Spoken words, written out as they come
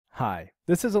Hi,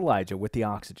 this is Elijah with the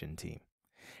Oxygen team.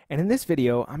 And in this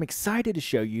video, I'm excited to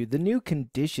show you the new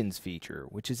conditions feature,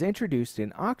 which is introduced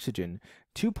in Oxygen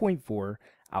 2.4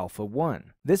 Alpha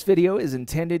 1. This video is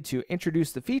intended to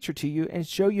introduce the feature to you and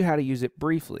show you how to use it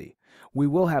briefly. We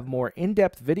will have more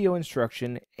in-depth video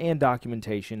instruction and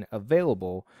documentation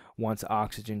available once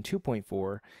Oxygen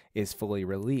 2.4 is fully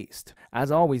released.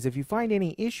 As always, if you find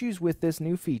any issues with this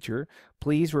new feature,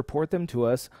 please report them to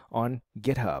us on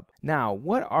GitHub. Now,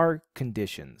 what are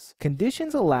conditions?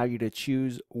 Conditions allow you to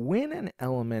choose when an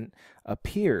element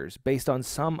appears based on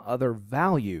some other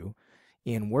value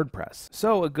in WordPress.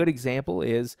 So a good example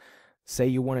is, say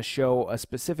you want to show a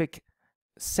specific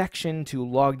section to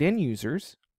logged in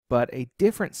users, but a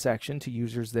different section to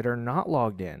users that are not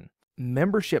logged in.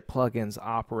 Membership plugins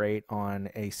operate on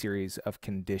a series of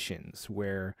conditions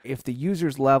where if the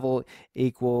user's level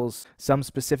equals some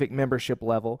specific membership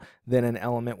level, then an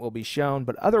element will be shown,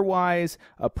 but otherwise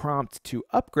a prompt to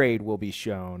upgrade will be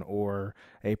shown or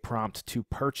a prompt to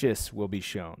purchase will be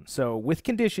shown. So with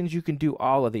conditions, you can do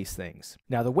all of these things.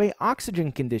 Now, the way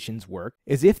Oxygen conditions work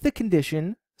is if the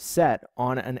condition set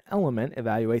on an element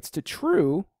evaluates to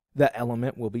true, the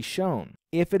element will be shown.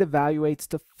 If it evaluates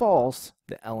to false,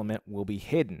 the element will be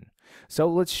hidden. So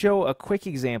let's show a quick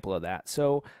example of that.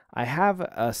 So I have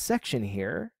a section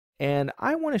here, and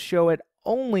I want to show it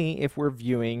only if we're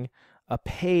viewing a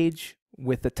page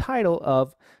with the title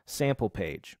of sample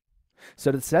page.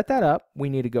 So to set that up, we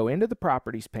need to go into the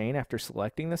properties pane after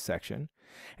selecting the section.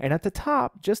 And at the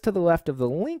top, just to the left of the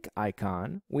link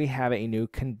icon, we have a new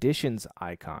conditions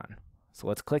icon. So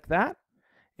let's click that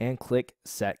and click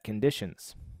Set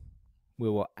Conditions. We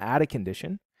will add a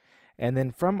condition, and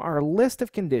then from our list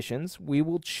of conditions, we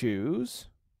will choose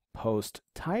Post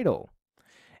Title.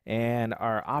 And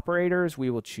our operators, we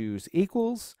will choose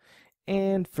equals,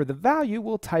 and for the value,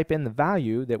 we'll type in the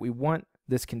value that we want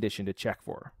this condition to check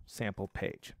for, sample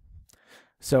page.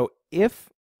 So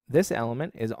if this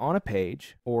element is on a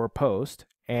page or post,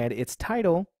 and its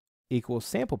title equals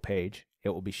sample page, it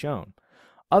will be shown.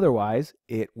 Otherwise,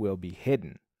 it will be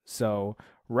hidden. So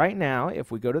right now,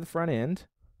 if we go to the front end,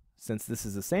 since this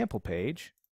is a sample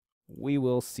page, we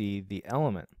will see the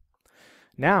element.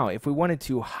 Now, if we wanted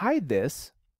to hide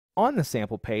this on the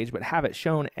sample page but have it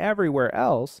shown everywhere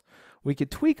else, we could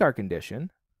tweak our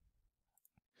condition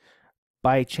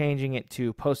by changing it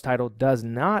to post title does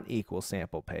not equal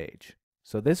sample page.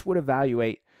 So this would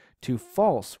evaluate to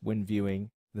false when viewing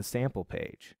the sample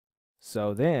page.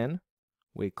 So then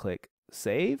we click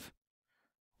Save.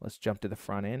 Let's jump to the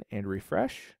front end and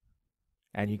refresh.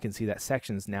 And you can see that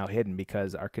section is now hidden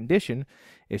because our condition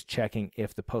is checking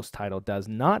if the post title does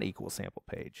not equal sample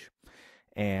page.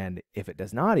 And if it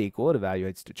does not equal, it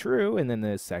evaluates to true, and then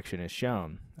this section is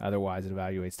shown. Otherwise, it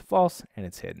evaluates to false, and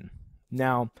it's hidden.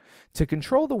 Now, to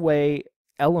control the way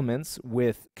elements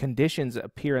with conditions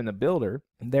appear in the builder,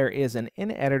 there is an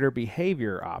in-editor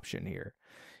behavior option here.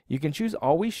 You can choose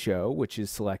Always Show, which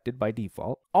is selected by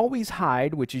default. Always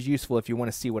Hide, which is useful if you want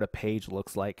to see what a page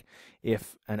looks like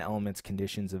if an element's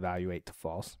conditions evaluate to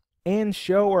false. And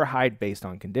Show or Hide based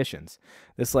on conditions.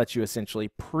 This lets you essentially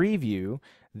preview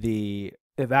the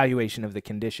evaluation of the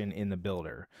condition in the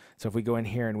builder. So if we go in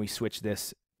here and we switch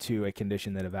this to a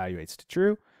condition that evaluates to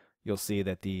true, you'll see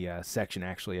that the section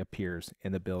actually appears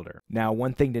in the builder. Now,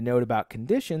 one thing to note about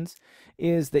conditions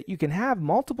is that you can have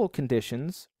multiple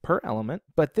conditions per element,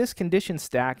 but this condition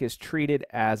stack is treated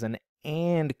as an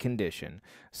AND condition.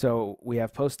 So we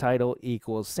have post title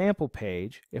equals sample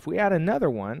page. If we add another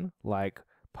one, like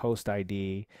post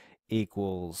ID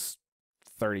equals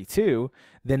 32,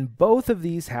 then both of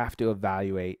these have to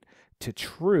evaluate to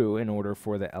true in order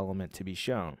for the element to be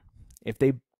shown. If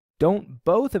they don't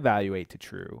both evaluate to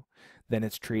true, then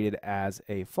it's treated as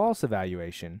a false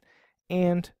evaluation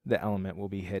and the element will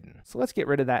be hidden. So let's get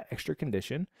rid of that extra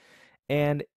condition.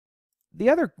 And the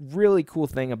other really cool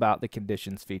thing about the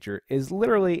conditions feature is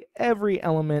literally every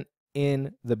element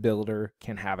in the builder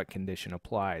can have a condition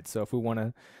applied. So if we want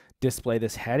to display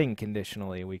this heading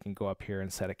conditionally, we can go up here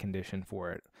and set a condition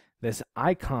for it. This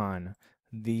icon,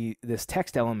 this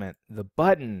text element, the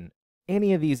button,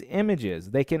 any of these images,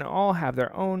 they can all have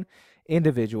their own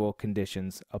individual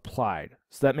conditions applied.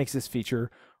 So that makes this feature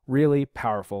really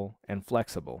powerful and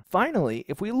flexible. Finally,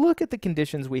 if we look at the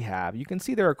conditions we have, you can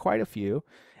see there are quite a few,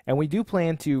 and we do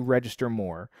plan to register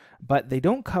more, but they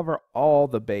don't cover all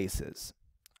the bases.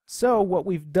 So what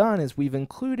we've done is we've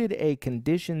included a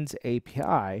conditions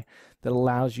API that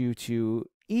allows you to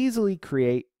easily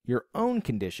create your own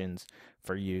conditions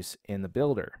for use in the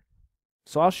builder.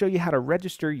 So I'll show you how to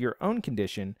register your own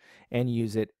condition and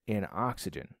use it in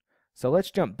Oxygen. So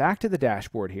let's jump back to the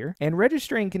dashboard here. And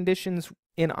registering conditions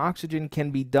in Oxygen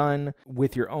can be done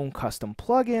with your own custom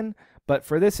plugin, but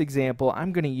for this example,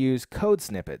 I'm going to use code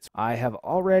snippets. I have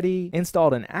already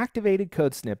installed and activated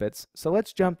code snippets, so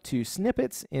let's jump to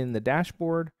snippets in the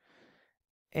dashboard.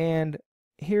 And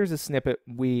here's a snippet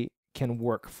we can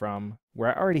work from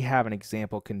where I already have an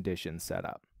example condition set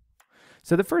up.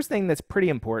 So the first thing that's pretty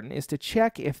important is to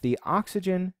check if the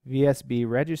Oxygen VSB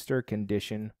register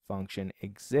condition function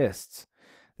exists.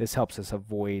 This helps us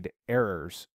avoid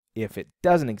errors if it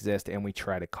doesn't exist and we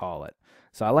try to call it.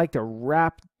 So I like to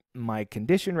wrap my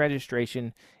condition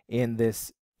registration in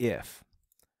this if.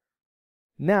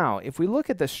 Now, if we look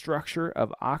at the structure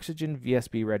of Oxygen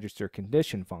VSB register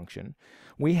condition function,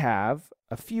 we have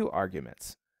a few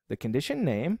arguments. The condition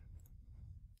name,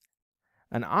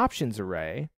 an options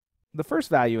array. The first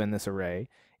value in this array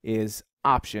is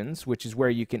options, which is where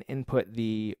you can input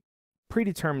the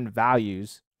predetermined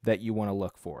values that you want to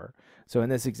look for. So in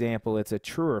this example, it's a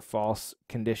true or false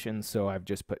condition, so I've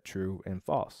just put true and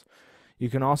false. You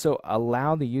can also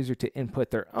allow the user to input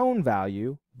their own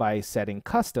value by setting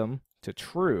custom to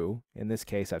true. In this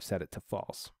case, I've set it to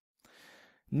false.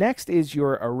 Next is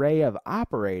your array of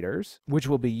operators, which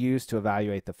will be used to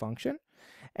evaluate the function.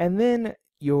 And then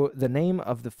the name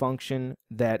of the function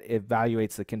that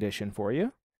evaluates the condition for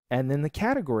you, and then the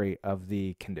category of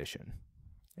the condition.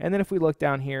 And then if we look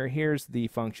down here, here's the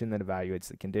function that evaluates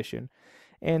the condition.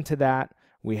 And to that,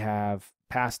 we have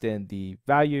passed in the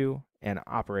value and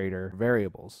operator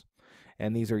variables.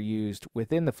 And these are used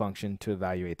within the function to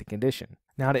evaluate the condition.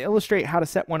 Now, to illustrate how to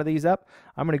set one of these up,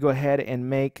 I'm going to go ahead and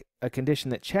make a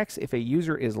condition that checks if a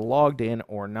user is logged in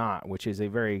or not, which is a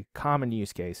very common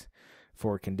use case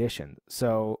for condition.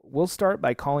 So we'll start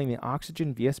by calling the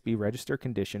Oxygen VSB register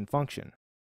condition function.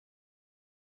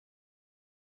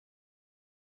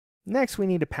 Next, we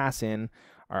need to pass in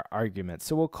our argument.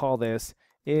 So we'll call this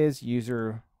is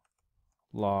user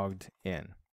logged in.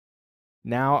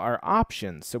 Now our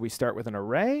options. So we start with an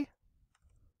array,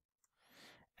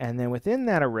 and then within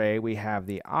that array we have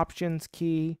the options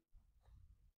key,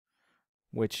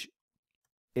 which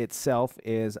itself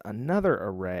is another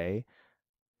array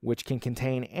which can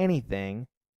contain anything,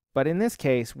 but in this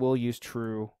case we'll use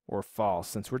true or false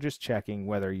since we're just checking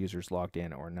whether a user's logged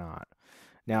in or not.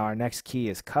 Now our next key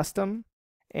is custom,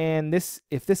 and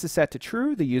if this is set to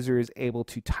true, the user is able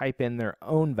to type in their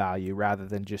own value rather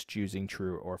than just choosing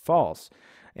true or false.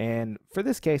 And for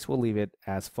this case, we'll leave it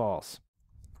as false.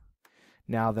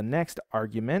 Now the next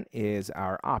argument is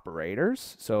our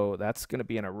operators. So that's going to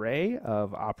be an array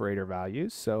of operator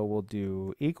values. So we'll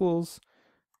do equals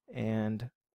and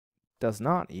does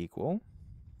not equal.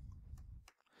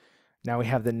 Now we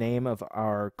have the name of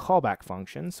our callback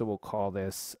function. So we'll call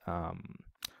this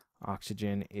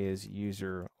Oxygen is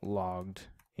user logged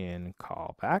in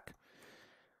callback.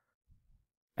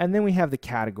 And then we have the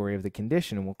category of the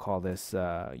condition, and we'll call this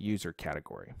user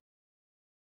category.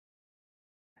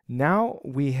 Now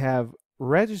we have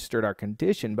registered our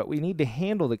condition, but we need to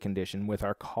handle the condition with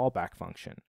our callback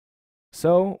function.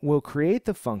 So we'll create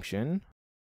the function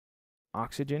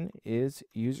Oxygen is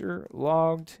user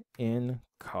logged in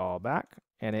callback,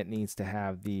 and it needs to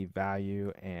have the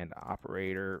value and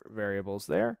operator variables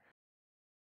there.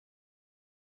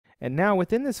 And now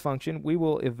within this function, we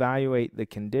will evaluate the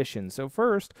condition. So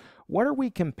first, what are we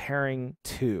comparing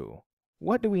to?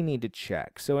 What do we need to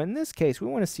check? So in this case, we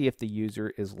want to see if the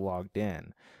user is logged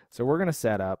in. So we're going to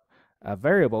set up a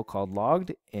variable called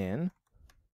logged in,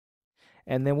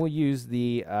 and then we'll use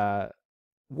the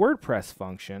WordPress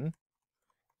function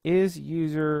is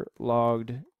user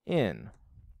logged in.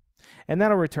 And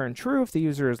that'll return true if the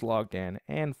user is logged in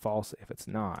and false if it's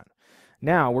not.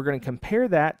 Now we're going to compare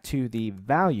that to the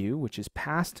value which is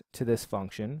passed to this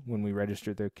function when we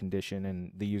register the condition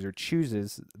and the user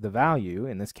chooses the value.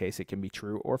 In this case, it can be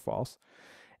true or false.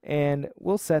 And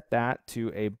we'll set that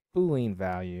to a Boolean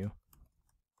value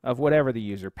of whatever the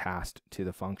user passed to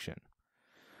the function.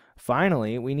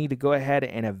 Finally, we need to go ahead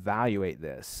and evaluate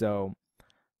this. So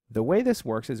the way this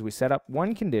works is we set up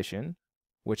one condition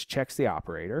which checks the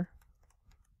operator.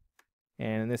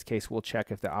 And in this case, we'll check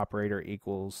if the operator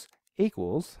equals.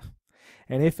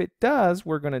 And if it does,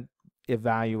 we're going to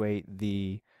evaluate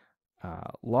the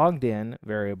logged in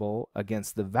variable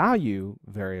against the value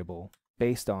variable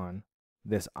based on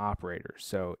this operator.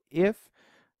 So if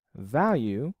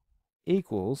value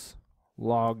equals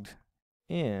logged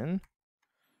in,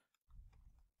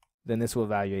 then this will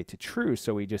evaluate to true,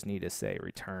 so we just need to say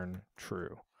return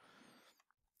true.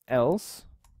 Else,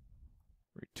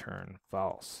 return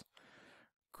false.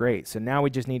 Great, so now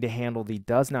we just need to handle the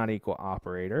does not equal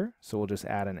operator, so we'll just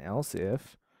add an else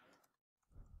if.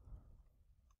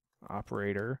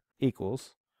 operator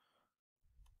equals,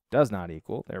 does not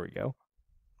equal, there we go.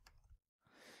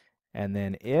 And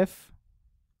then if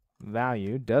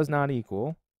value does not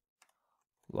equal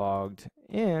logged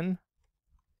in,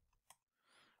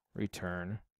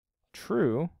 return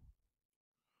true,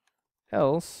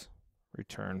 else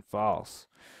return false.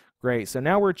 Great, so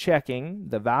now we're checking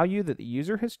the value that the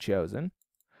user has chosen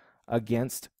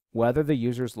against whether the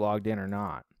user's logged in or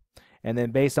not. And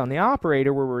then based on the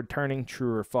operator, we're returning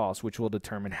true or false, which will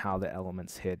determine how the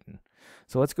element's hidden.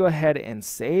 So let's go ahead and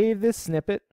save this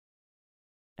snippet.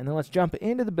 And then let's jump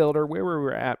into the builder where we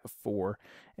were at before,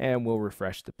 and we'll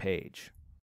refresh the page.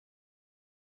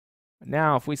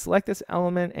 Now, if we select this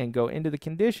element and go into the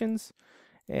conditions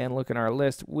and look in our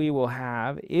list, we will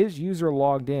have is user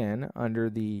logged in under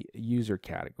the user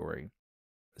category.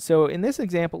 So in this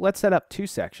example, let's set up two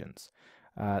sections.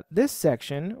 This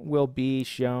section will be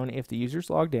shown if the user's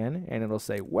logged in, and it'll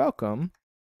say welcome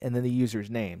and then the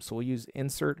user's name. So we'll use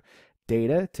insert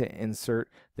data to insert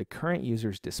the current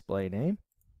user's display name.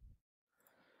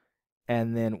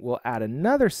 And then we'll add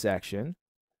another section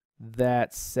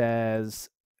that says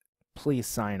please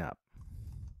sign up.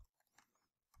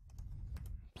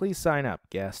 Please sign up,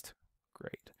 guest.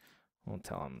 Great. We'll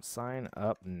tell them sign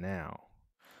up now.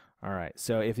 All right,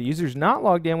 so if the user's not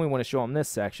logged in, we want to show them this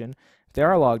section. If they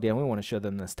are logged in, we want to show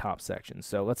them this top section.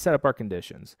 So let's set up our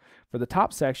conditions. For the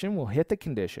top section, we'll hit the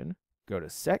condition, go to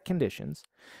set conditions,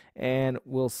 and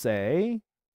we'll say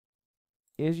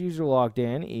is user logged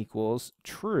in equals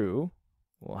true.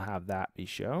 We'll have that be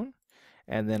shown.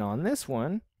 And then on this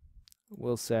one,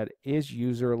 we'll set is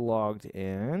user logged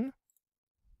in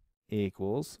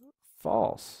equals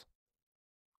false.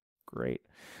 Great.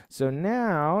 So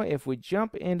now if we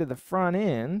jump into the front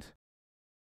end,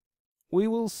 we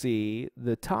will see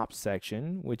the top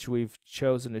section, which we've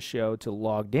chosen to show to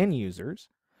logged in users.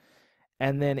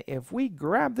 And then if we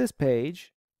grab this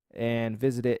page and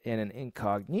visit it in an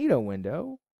incognito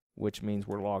window, which means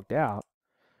we're logged out,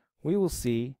 we will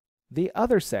see the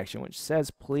other section, which says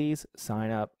please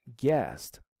sign up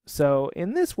guest. So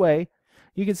in this way,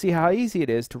 you can see how easy it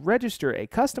is to register a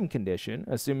custom condition,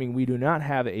 assuming we do not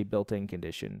have a built-in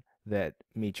condition that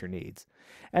meets your needs,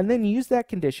 and then use that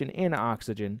condition in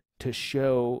Oxygen to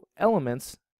show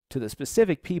elements to the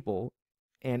specific people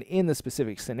and in the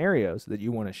specific scenarios that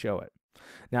you want to show it.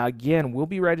 Now again, we'll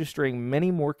be registering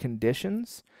many more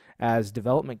conditions as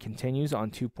development continues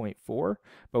on 2.4,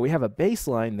 but we have a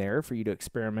baseline there for you to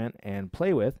experiment and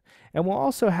play with, and we'll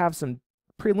also have some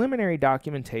preliminary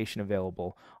documentation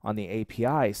available on the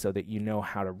API so that you know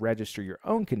how to register your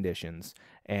own conditions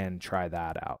and try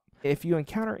that out. If you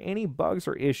encounter any bugs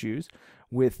or issues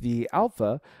with the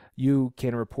alpha, you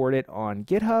can report it on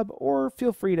GitHub or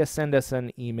feel free to send us an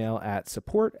email at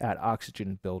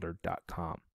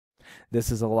support@oxygenbuilder.com. This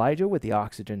is Elijah with the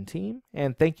Oxygen team,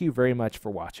 and thank you very much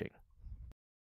for watching.